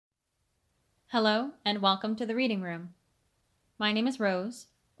Hello, and welcome to the Reading Room. My name is Rose,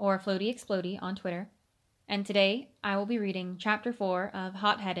 or Floaty Explody on Twitter, and today I will be reading Chapter 4 of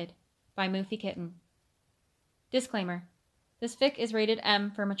Hot-Headed by MoofyKitten. Disclaimer: this fic is rated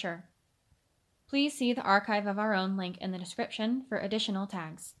M for mature. Please see the Archive of Our Own link in the description for additional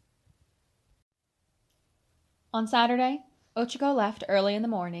tags. On Saturday, Kacchako left early in the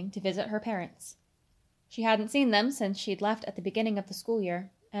morning to visit her parents. She hadn't seen them since she'd left at the beginning of the school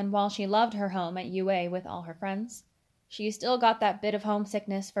year, and while she loved her home at UA with all her friends, she still got that bit of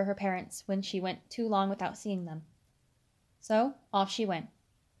homesickness for her parents when she went too long without seeing them. So, off she went.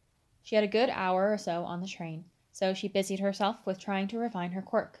 She had a good hour or so on the train, so she busied herself with trying to refine her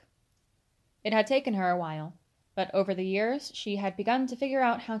quirk. It had taken her a while, but over the years she had begun to figure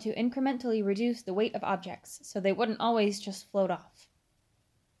out how to incrementally reduce the weight of objects so they wouldn't always just float off.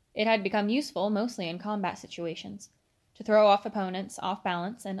 It had become useful mostly in combat situations, to throw off opponents off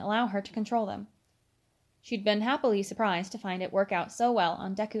balance and allow her to control them. She'd been happily surprised to find it work out so well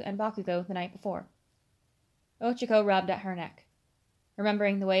on Deku and Bakugo the night before. Kacchako rubbed at her neck,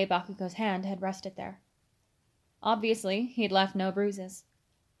 remembering the way Bakugo's hand had rested there. Obviously, he'd left no bruises.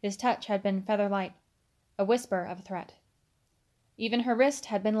 His touch had been feather-light, a whisper of a threat. Even her wrist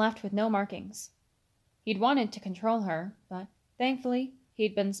had been left with no markings. He'd wanted to control her, but thankfully,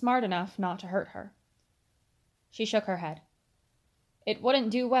 he'd been smart enough not to hurt her. She shook her head. It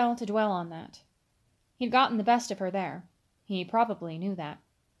wouldn't do well to dwell on that. He'd gotten the best of her there. He probably knew that.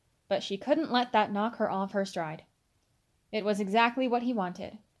 But she couldn't let that knock her off her stride. It was exactly what he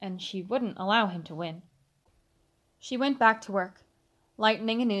wanted, and she wouldn't allow him to win. She went back to work,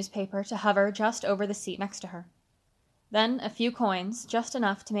 lightening a newspaper to hover just over the seat next to her. Then a few coins, just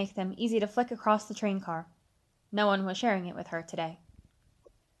enough to make them easy to flick across the train car. No one was sharing it with her today.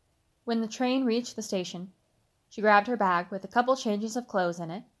 When the train reached the station, she grabbed her bag with a couple changes of clothes in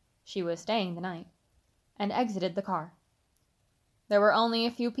it — she was staying the night — and exited the car. There were only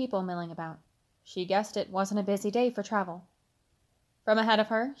a few people milling about. She guessed it wasn't a busy day for travel. From ahead of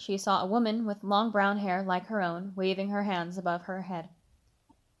her, she saw a woman with long brown hair like her own waving her hands above her head.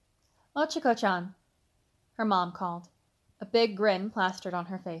 "Kacchako-chan," her mom called, a big grin plastered on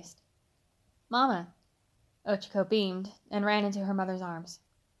her face. "Mama." Kacchako beamed and ran into her mother's arms.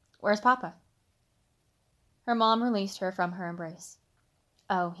 "Where's Papa?" Her mom released her from her embrace.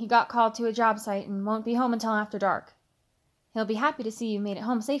 "Oh, he got called to a job site and won't be home until after dark. He'll be happy to see you made it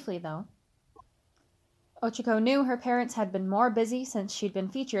home safely, though." Kacchako knew her parents had been more busy since she'd been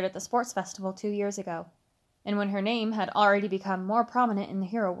featured at the sports festival 2 years ago, and when her name had already become more prominent in the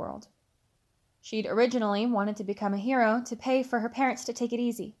hero world. She'd originally wanted to become a hero to pay for her parents to take it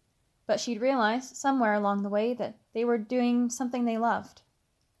easy, but she'd realized somewhere along the way that they were doing something they loved.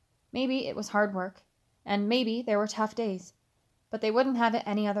 Maybe it was hard work, and maybe there were tough days, but they wouldn't have it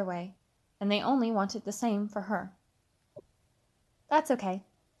any other way, and they only wanted the same for her. "That's okay.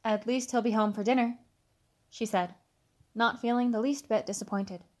 At least he'll be home for dinner," she said, not feeling the least bit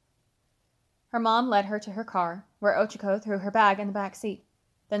disappointed. Her mom led her to her car, where Kacchako threw her bag in the back seat,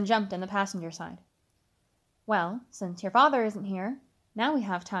 then jumped in the passenger side. "Well, since your father isn't here, now we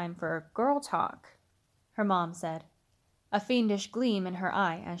have time for girl talk," her mom said, a fiendish gleam in her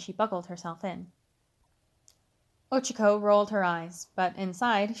eye as she buckled herself in. Kacchako rolled her eyes, but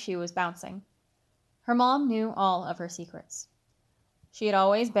inside she was bouncing. Her mom knew all of her secrets. She had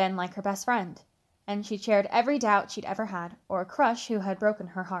always been like her best friend, and she'd shared every doubt she'd ever had, or a crush who had broken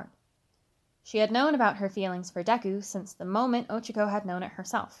her heart. She had known about her feelings for Deku since the moment Kacchako had known it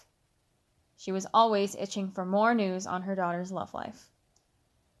herself. She was always itching for more news on her daughter's love life.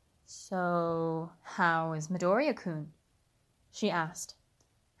 "So, how is Midoriya-kun?" she asked,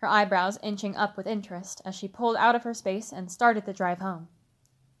 her eyebrows inching up with interest as she pulled out of her space and started the drive home.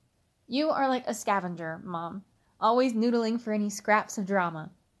 "You are like a scavenger, Mom, always noodling for any scraps of drama,"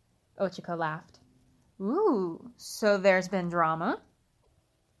 Kacchako laughed. "Ooh, so there's been drama?"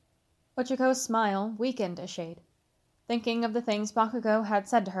 Kacchako's smile weakened a shade, thinking of the things Bakugo had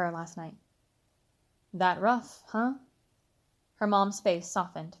said to her last night. "That rough, huh?" Her mom's face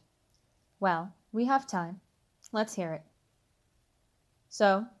softened. "Well, we have time. Let's hear it."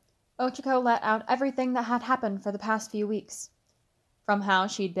 So, Kacchako let out everything that had happened for the past few weeks. From how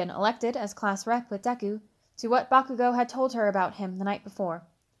she'd been elected as class rep with Deku, to what Bakugo had told her about him the night before.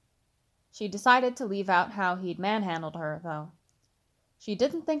 She decided to leave out how he'd manhandled her, though. She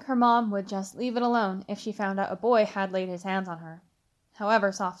didn't think her mom would just leave it alone if she found out a boy had laid his hands on her,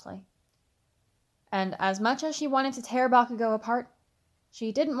 however softly. And as much as she wanted to tear Bakugo apart,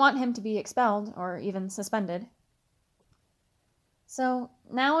 she didn't want him to be expelled or even suspended. "So,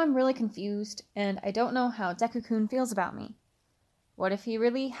 now I'm really confused, and I don't know how Deku-kun feels about me. What if he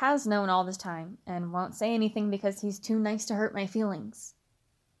really has known all this time and won't say anything because he's too nice to hurt my feelings?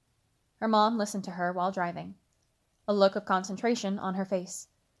 Her mom listened to her while driving, a look of concentration on her face,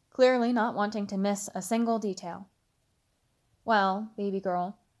 clearly not wanting to miss a single detail. Well, baby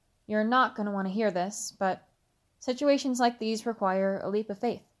girl, you're not going to want to hear this, but situations like these require a leap of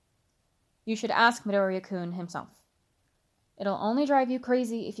faith. You should ask Midoriya-kun himself. It'll only drive you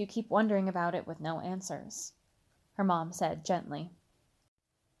crazy if you keep wondering about it with no answers, her mom said gently.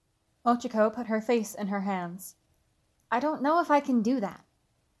 Ochiko put her face in her hands. I don't know if I can do that.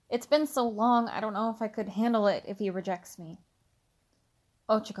 It's been so long, I don't know if I could handle it if he rejects me.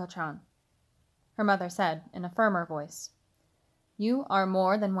 Ochiko-chan, her mother said in a firmer voice. You are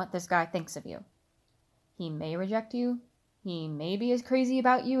more than what this guy thinks of you. He may reject you. He may be as crazy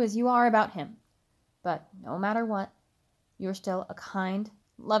about you as you are about him. But no matter what, you're still a kind,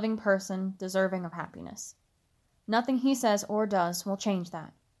 loving person deserving of happiness. Nothing he says or does will change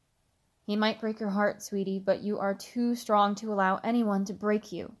that. He might break your heart, sweetie, but you are too strong to allow anyone to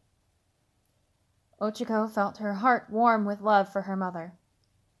break you. Ochiko felt her heart warm with love for her mother.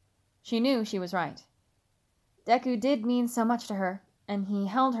 She knew she was right. Deku did mean so much to her, and he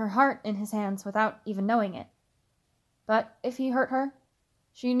held her heart in his hands without even knowing it. But if he hurt her,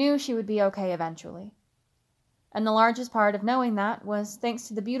 she knew she would be okay eventually. And the largest part of knowing that was thanks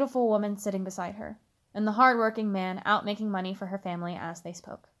to the beautiful woman sitting beside her, and the hard-working man out making money for her family as they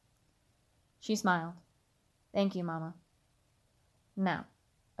spoke. She smiled. Thank you, Mama. Now,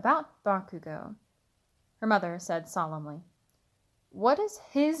 about Bakugo, her mother said solemnly. What is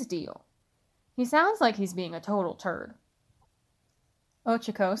his deal? He sounds like he's being a total turd.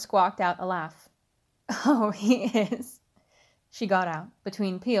 Ochiko squawked out a laugh. Oh, he is. She got out,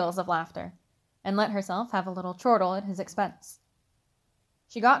 between peals of laughter, and let herself have a little chortle at his expense.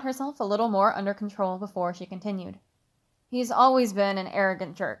 She got herself a little more under control before she continued. He's always been an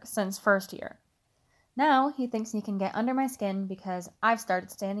arrogant jerk since first year. Now he thinks he can get under my skin because I've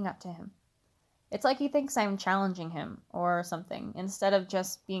started standing up to him. It's like he thinks I'm challenging him or something, instead of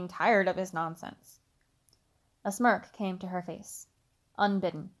just being tired of his nonsense. A smirk came to her face,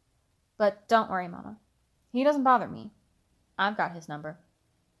 unbidden. But don't worry, Mama. He doesn't bother me. I've got his number.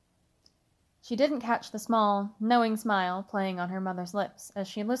 She didn't catch the small, knowing smile playing on her mother's lips as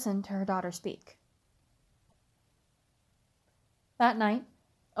she listened to her daughter speak. That night,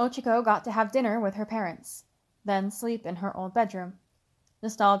 Ochiko got to have dinner with her parents, then sleep in her old bedroom,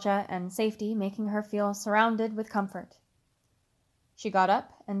 nostalgia and safety making her feel surrounded with comfort. She got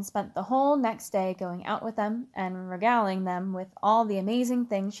up and spent the whole next day going out with them and regaling them with all the amazing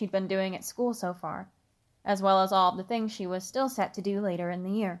things she'd been doing at school so far, as well as all the things she was still set to do later in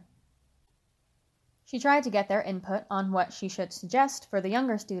the year. She tried to get their input on what she should suggest for the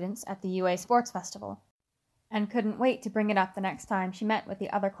younger students at the UA Sports Festival, and couldn't wait to bring it up the next time she met with the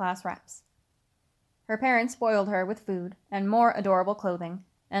other class reps. Her parents spoiled her with food and more adorable clothing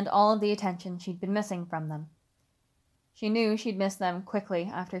and all of the attention she'd been missing from them. She knew she'd miss them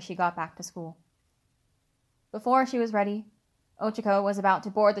quickly after she got back to school. Before she was ready, Ochiko was about to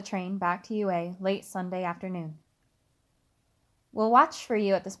board the train back to UA late Sunday afternoon. We'll watch for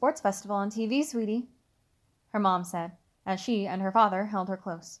you at the sports festival on TV, sweetie, her mom said, as she and her father held her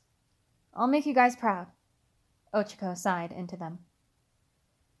close. I'll make you guys proud. Ochiko sighed into them.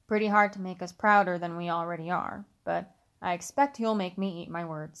 Pretty hard to make us prouder than we already are, but I expect you'll make me eat my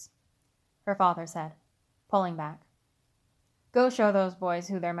words, her father said, pulling back. Go show those boys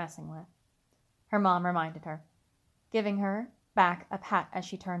who they're messing with, her mom reminded her, giving her back a pat as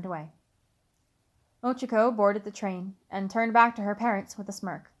she turned away. Ochiko boarded the train and turned back to her parents with a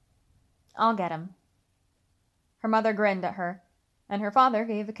smirk. I'll get him. Her mother grinned at her, and her father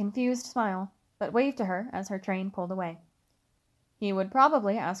gave a confused smile, but waved to her as her train pulled away. He would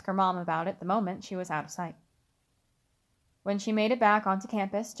probably ask her mom about it the moment she was out of sight. When she made it back onto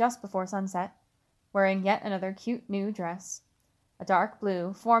campus just before sunset, wearing yet another cute new dress, a dark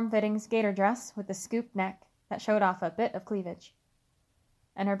blue, form-fitting skater dress with a scooped neck that showed off a bit of cleavage,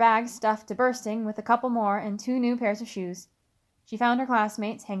 and her bag stuffed to bursting with a couple more and 2 new pairs of shoes, she found her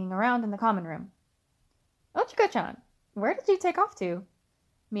classmates hanging around in the common room. Ochiko-chan, where did you take off to?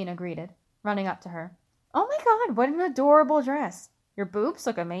 Mina greeted, running up to her. Oh my god, what an adorable dress! Your boobs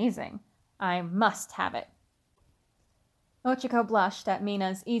look amazing. I must have it. Ochiko blushed at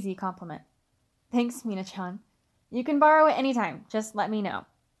Mina's easy compliment. Thanks, Mina-chan. You can borrow it anytime, just let me know.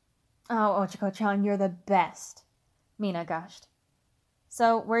 Oh, Ochiko-chan, you're the best, Mina gushed.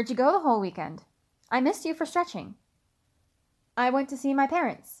 So, where'd you go the whole weekend? I missed you for stretching. I went to see my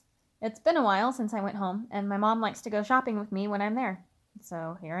parents. It's been a while since I went home, and my mom likes to go shopping with me when I'm there.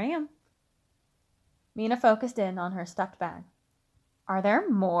 So, here I am. Mina focused in on her stuffed bag. Are there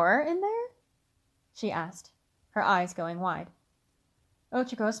more in there? She asked, her eyes going wide.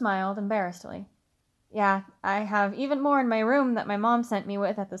 Ochiko smiled embarrassedly. Yeah, I have even more in my room that my mom sent me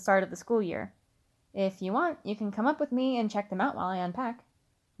with at the start of the school year. If you want, you can come up with me and check them out while I unpack.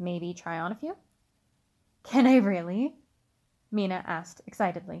 Maybe try on a few? Can I really? Mina asked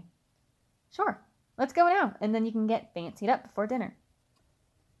excitedly. Sure, let's go now, and then you can get fancied up before dinner.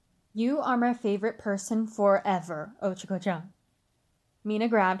 You are my favorite person forever, Ochiko-chan. Mina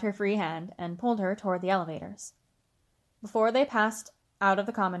grabbed her free hand and pulled her toward the elevators. Before they passed out of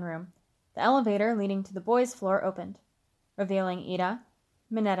the common room, the elevator leading to the boys' floor opened, revealing Ida,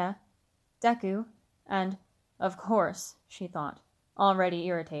 Mineta, Deku, and, of course, she thought, already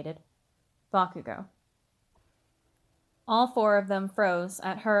irritated, Bakugo. All four of them froze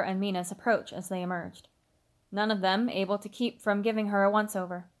at her and Mina's approach as they emerged, none of them able to keep from giving her a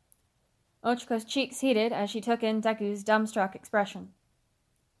once-over. Ochiko's cheeks heated as she took in Deku's dumbstruck expression.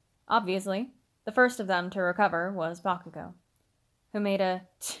 Obviously, the first of them to recover was Bakugo, who made a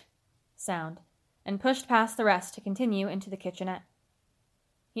t sound and pushed past the rest to continue into the kitchenette.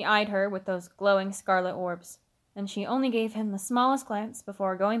 He eyed her with those glowing scarlet orbs, and she only gave him the smallest glance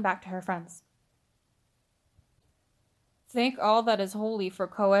before going back to her friends. Thank all that is holy for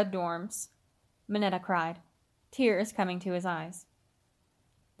co-ed dorms, Mineta cried, tears coming to his eyes.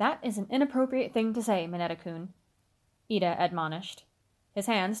 That is an inappropriate thing to say, Mineta-kun, Ida admonished, his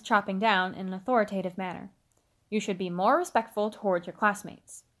hands chopping down in an authoritative manner. You should be more respectful towards your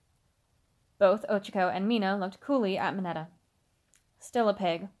classmates. Both Ochiko and Mina looked coolly at Mineta. Still a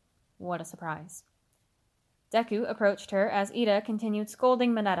pig. What a surprise. Deku approached her as Ida continued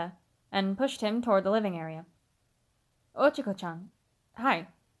scolding Mineta and pushed him toward the living area. Ochiko-chan, hi,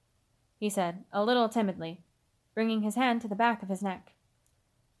 he said, a little timidly, bringing his hand to the back of his neck.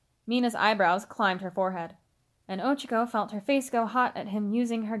 Mina's eyebrows climbed her forehead, and Ochiko felt her face go hot at him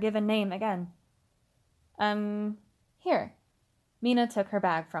using her given name again. Here. Mina took her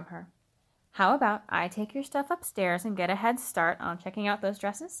bag from her. How about I take your stuff upstairs and get a head start on checking out those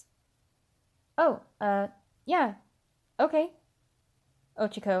dresses? Oh, yeah, okay,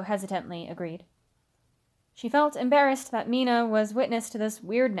 Ochiko hesitantly agreed. She felt embarrassed that Mina was witness to this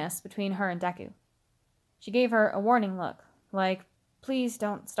weirdness between her and Deku. She gave her a warning look, like, please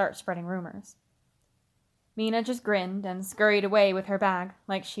don't start spreading rumors. Mina just grinned and scurried away with her bag,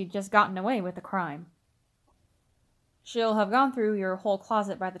 like she'd just gotten away with the crime. She'll have gone through your whole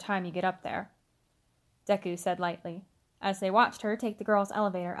closet by the time you get up there, Deku said lightly, as they watched her take the girls'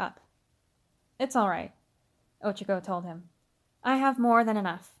 elevator up. It's all right, Ochiko told him. I have more than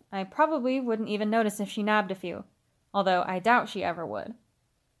enough. I probably wouldn't even notice if she nabbed a few, although I doubt she ever would.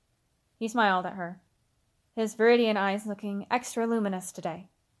 He smiled at her, his viridian eyes looking extra luminous today.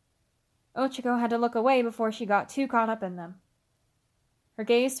 Ochiko had to look away before she got too caught up in them. Her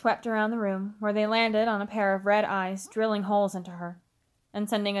gaze swept around the room, where they landed on a pair of red eyes drilling holes into her, and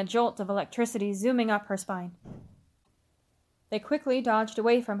sending a jolt of electricity zooming up her spine. They quickly dodged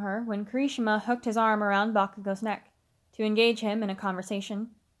away from her when Kirishima hooked his arm around Bakugo's neck to engage him in a conversation,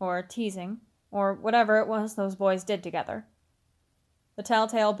 or teasing, or whatever it was those boys did together. The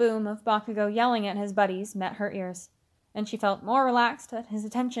telltale boom of Bakugo yelling at his buddies met her ears, and she felt more relaxed that his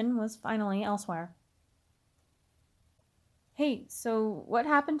attention was finally elsewhere. Hey, so what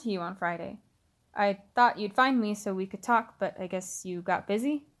happened to you on Friday? I thought you'd find me so we could talk, but I guess you got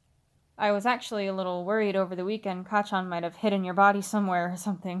busy? I was actually a little worried over the weekend Kacchan might have hidden your body somewhere or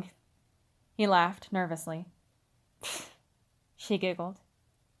something. He laughed nervously. She giggled.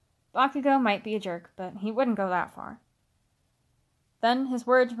 Bakugo might be a jerk, but he wouldn't go that far. Then his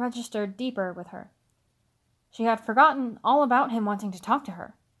words registered deeper with her. She had forgotten all about him wanting to talk to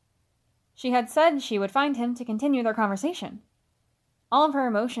her. She had said she would find him to continue their conversation. All of her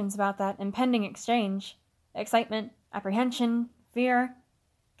emotions about that impending exchange, excitement, apprehension, fear,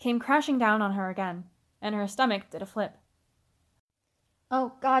 came crashing down on her again, and her stomach did a flip.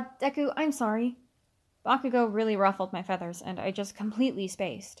 Oh, God, Deku, I'm sorry. Bakugo really ruffled my feathers, and I just completely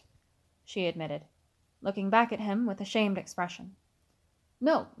spaced, she admitted, looking back at him with a shamed expression.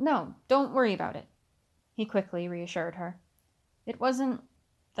 No, don't worry about it, he quickly reassured her. It wasn't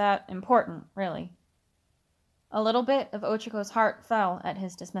that important, really. A little bit of Ochiko's heart fell at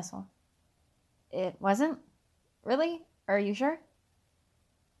his dismissal. It wasn't? Really? Are you sure?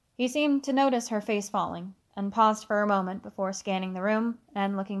 He seemed to notice her face falling, and paused for a moment before scanning the room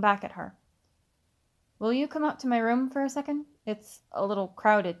and looking back at her. Will you come up to my room for a second? It's a little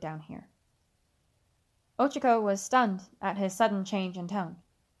crowded down here. Ochiko was stunned at his sudden change in tone.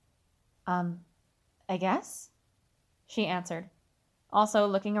 I guess? She answered, also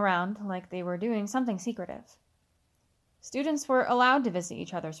looking around like they were doing something secretive. Students were allowed to visit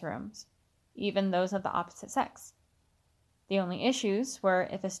each other's rooms, even those of the opposite sex. The only issues were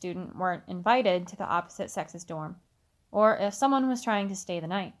if a student weren't invited to the opposite sex's dorm, or if someone was trying to stay the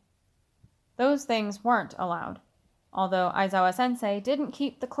night. Those things weren't allowed, although Aizawa-sensei didn't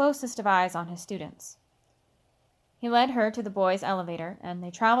keep the closest of eyes on his students. He led her to the boys' elevator, and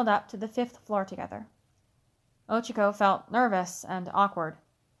they traveled up to the 5th floor together. Ochiko felt nervous and awkward,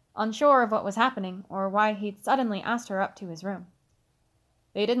 unsure of what was happening or why he'd suddenly asked her up to his room.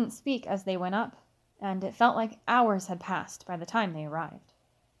 They didn't speak as they went up, and it felt like hours had passed by the time they arrived.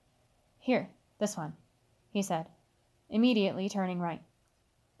 "Here, this one," he said, immediately turning right.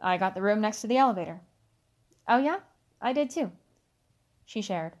 "I got the room next to the elevator." "Oh yeah? I did too," she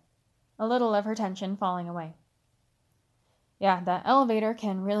shared, a little of her tension falling away. "Yeah, that elevator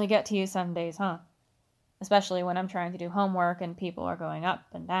can really get to you some days, huh? Especially when I'm trying to do homework and people are going up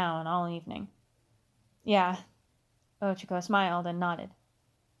and down all evening." "Yeah," Ochiko smiled and nodded,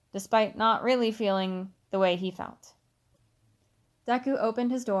 despite not really feeling the way he felt. Deku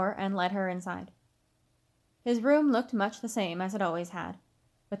opened his door and led her inside. His room looked much the same as it always had,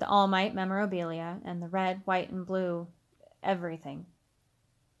 with the All Might memorabilia and the red, white, and blue everything.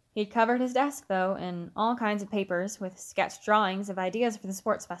 He'd covered his desk, though, in all kinds of papers with sketched drawings of ideas for the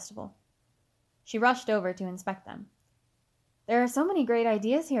sports festival. She rushed over to inspect them. "There are so many great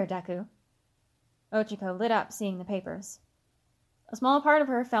ideas here, Deku." Ochiko lit up seeing the papers. A small part of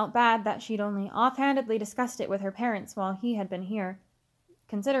her felt bad that she'd only offhandedly discussed it with her parents while he had been here,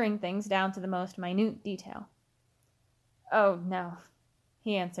 considering things down to the most minute detail. "Oh, no,"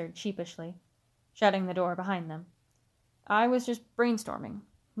 he answered sheepishly, shutting the door behind them. "I was just brainstorming.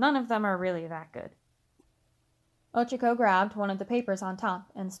 None of them are really that good." Ochiko grabbed one of the papers on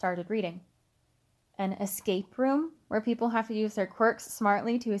top and started reading. An escape room where people have to use their quirks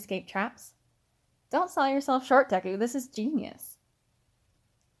smartly to escape traps? Don't sell yourself short, Deku. This is genius.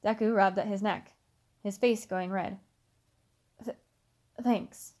 Deku rubbed at his neck, his face going red.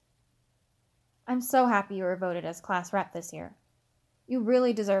 Thanks. I'm so happy you were voted as class rep this year. You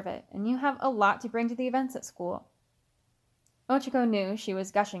really deserve it, and you have a lot to bring to the events at school. Ochiko knew she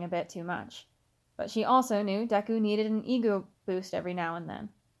was gushing a bit too much, but she also knew Deku needed an ego boost every now and then.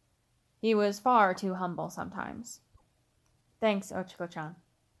 He was far too humble sometimes. Thanks, Ochiko-chan,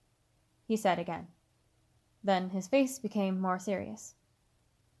 he said again. Then his face became more serious.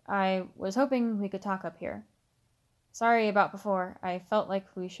 I was hoping we could talk up here. Sorry about before. I felt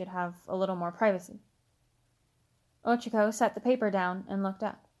like we should have a little more privacy. Ochiko set the paper down and looked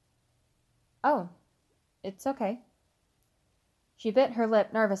up. Oh, it's okay. She bit her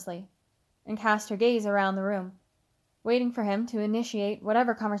lip nervously and cast her gaze around the room, waiting for him to initiate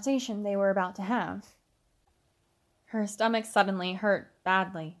whatever conversation they were about to have. Her stomach suddenly hurt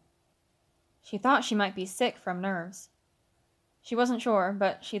badly. She thought she might be sick from nerves. She wasn't sure,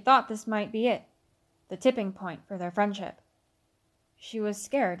 but she thought this might be it, the tipping point for their friendship. She was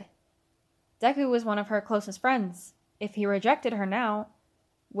scared. Deku was one of her closest friends. If he rejected her now,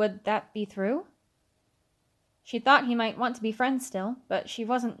 would that be through? She thought he might want to be friends still, but she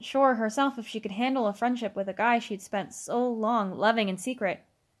wasn't sure herself if she could handle a friendship with a guy she'd spent so long loving in secret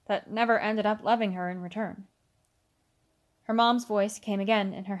that never ended up loving her in return. Her mom's voice came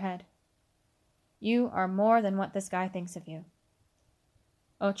again in her head. You are more than what this guy thinks of you.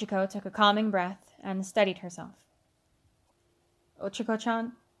 Ochiko took a calming breath and steadied herself.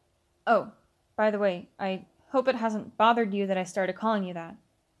 Ochiko-chan? Oh, by the way, I hope it hasn't bothered you that I started calling you that.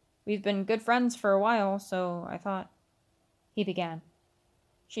 We've been good friends for a while, so I thought... He began.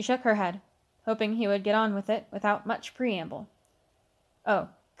 She shook her head, hoping he would get on with it without much preamble. Oh,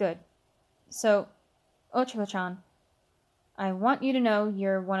 good. So, Ochiko-chan, I want you to know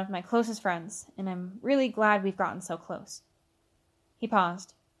you're one of my closest friends, and I'm really glad we've gotten so close. He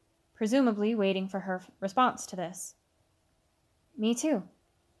paused, presumably waiting for her response to this. Me too.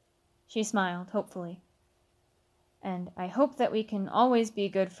 She smiled, hopefully. And I hope that we can always be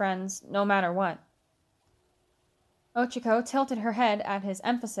good friends, no matter what. Ochiko tilted her head at his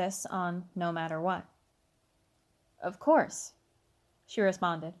emphasis on no matter what. Of course, she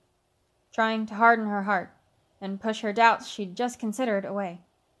responded, trying to harden her heart and push her doubts she'd just considered away,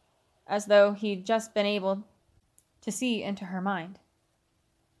 as though he'd just been able to see into her mind.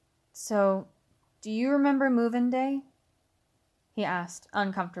 So, do you remember move-in day? He asked,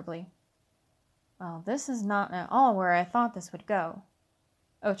 uncomfortably. Well, this is not at all where I thought this would go,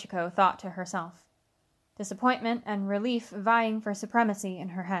 Ochiko thought to herself, disappointment and relief vying for supremacy in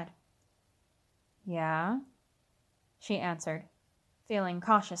her head. Yeah, she answered, feeling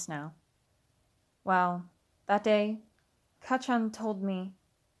cautious now. Well, that day, Kachan told me.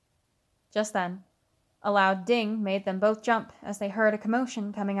 Just then, A loud ding made them both jump as they heard a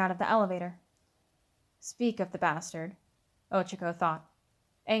commotion coming out of the elevator. Speak of the bastard, Ochiko thought,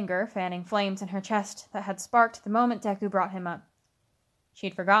 anger fanning flames in her chest that had sparked the moment Deku brought him up.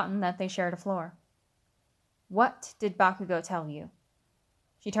 She'd forgotten that they shared a floor. What did Bakugo tell you?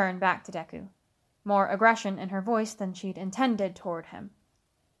 She turned back to Deku, more aggression in her voice than she'd intended toward him.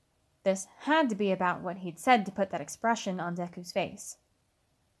 This had to be about what he'd said to put that expression on Deku's face.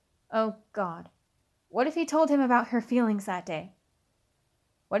 Oh, God. What if he told him about her feelings that day?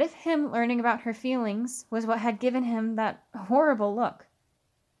 What if him learning about her feelings was what had given him that horrible look?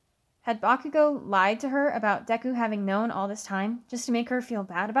 Had Bakugo lied to her about Deku having known all this time just to make her feel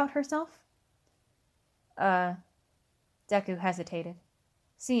bad about herself? Deku hesitated,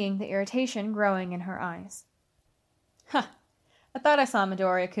 seeing the irritation growing in her eyes. Huh. I thought I saw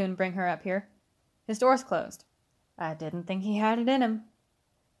Midoriya-kun bring her up here. His door's closed. I didn't think he had it in him.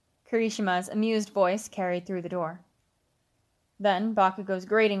 Kirishima's amused voice carried through the door. Then Bakugo's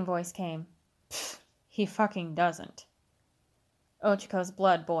grating voice came. Pfft, he fucking doesn't. Ochiko's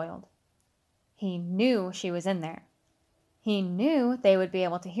blood boiled. He knew she was in there. He knew they would be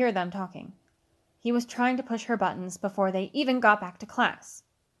able to hear them talking. He was trying to push her buttons before they even got back to class.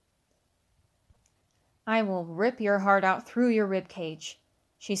 I will rip your heart out through your rib cage,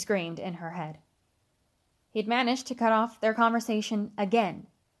 she screamed in her head. He'd managed to cut off their conversation again.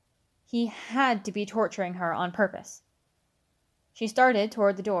 He had to be torturing her on purpose. She started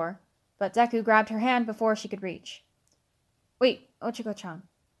toward the door, but Deku grabbed her hand before she could reach. Wait, Ochiko-chan.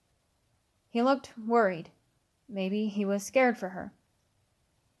 He looked worried. Maybe he was scared for her.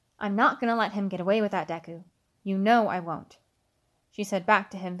 I'm not going to let him get away with that, Deku. You know I won't, she said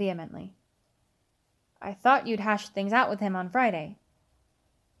back to him vehemently. I thought you'd hashed things out with him on Friday.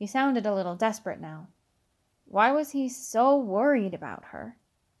 He sounded a little desperate now. Why was he so worried about her?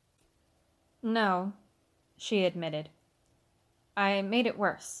 No, she admitted. I made it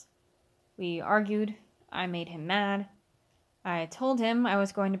worse. We argued. I made him mad. I told him I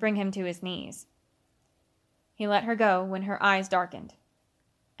was going to bring him to his knees. He let her go when her eyes darkened.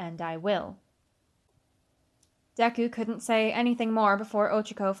 And I will. Deku couldn't say anything more before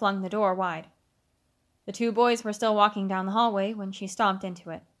Ochiko flung the door wide. The two boys were still walking down the hallway when she stomped into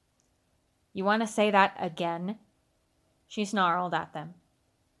it. You want to say that again? She snarled at them.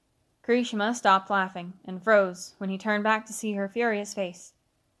 Kirishima stopped laughing and froze when he turned back to see her furious face.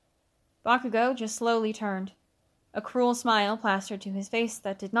 Bakugo just slowly turned, a cruel smile plastered to his face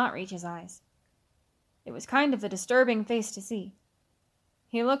that did not reach his eyes. It was kind of a disturbing face to see.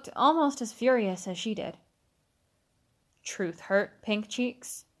 He looked almost as furious as she did. Truth hurt, pink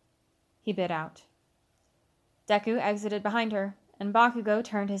cheeks? He bit out. Deku exited behind her, and Bakugo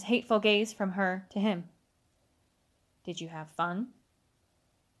turned his hateful gaze from her to him. Did you have fun?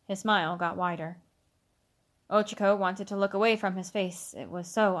 His smile got wider. Ochiko wanted to look away from his face. It was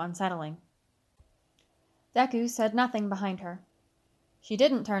so unsettling. Deku said nothing behind her. She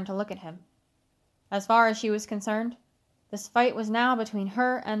didn't turn to look at him. As far as she was concerned, this fight was now between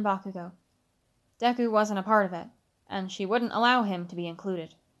her and Bakugo. Deku wasn't a part of it, and she wouldn't allow him to be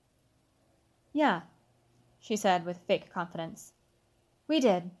included. Yeah, she said with fake confidence. We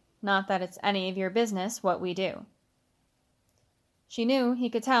did. Not that it's any of your business what we do. She knew he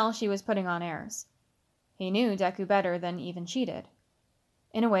could tell she was putting on airs. He knew Deku better than even she did.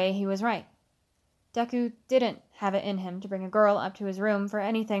 In a way, he was right. Deku didn't have it in him to bring a girl up to his room for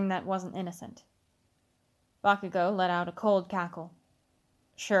anything that wasn't innocent. Bakugo let out a cold cackle.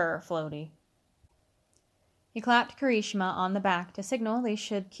 Sure, Floaty. He clapped Kirishima on the back to signal they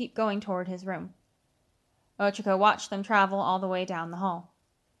should keep going toward his room. Ochiko watched them travel all the way down the hall.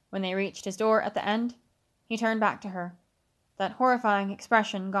 When they reached his door at the end, he turned back to her, that horrifying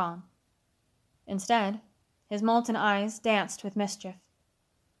expression gone. Instead, his molten eyes danced with mischief.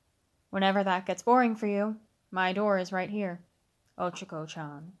 Whenever that gets boring for you, my door is right here,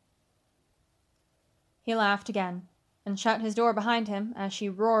 Ochiko-chan. He laughed again, and shut his door behind him as she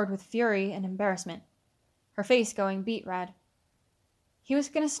roared with fury and embarrassment, her face going beet red. He was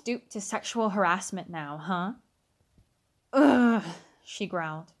going to stoop to sexual harassment now, huh? Ugh, she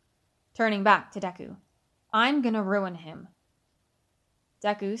growled, turning back to Deku. I'm going to ruin him.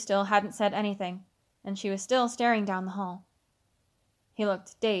 Deku still hadn't said anything, and she was still staring down the hall. He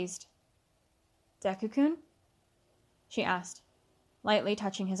looked dazed. Deku-kun? She asked, lightly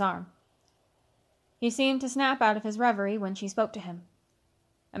touching his arm. He seemed to snap out of his reverie when she spoke to him,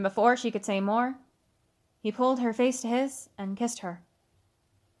 and before she could say more, he pulled her face to his and kissed her.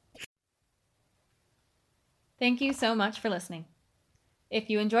 Thank you so much for listening. If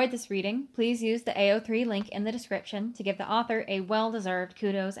you enjoyed this reading, please use the AO3 link in the description to give the author a well-deserved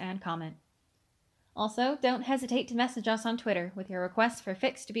kudos and comment. Also, don't hesitate to message us on Twitter with your requests for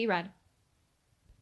fics to be read.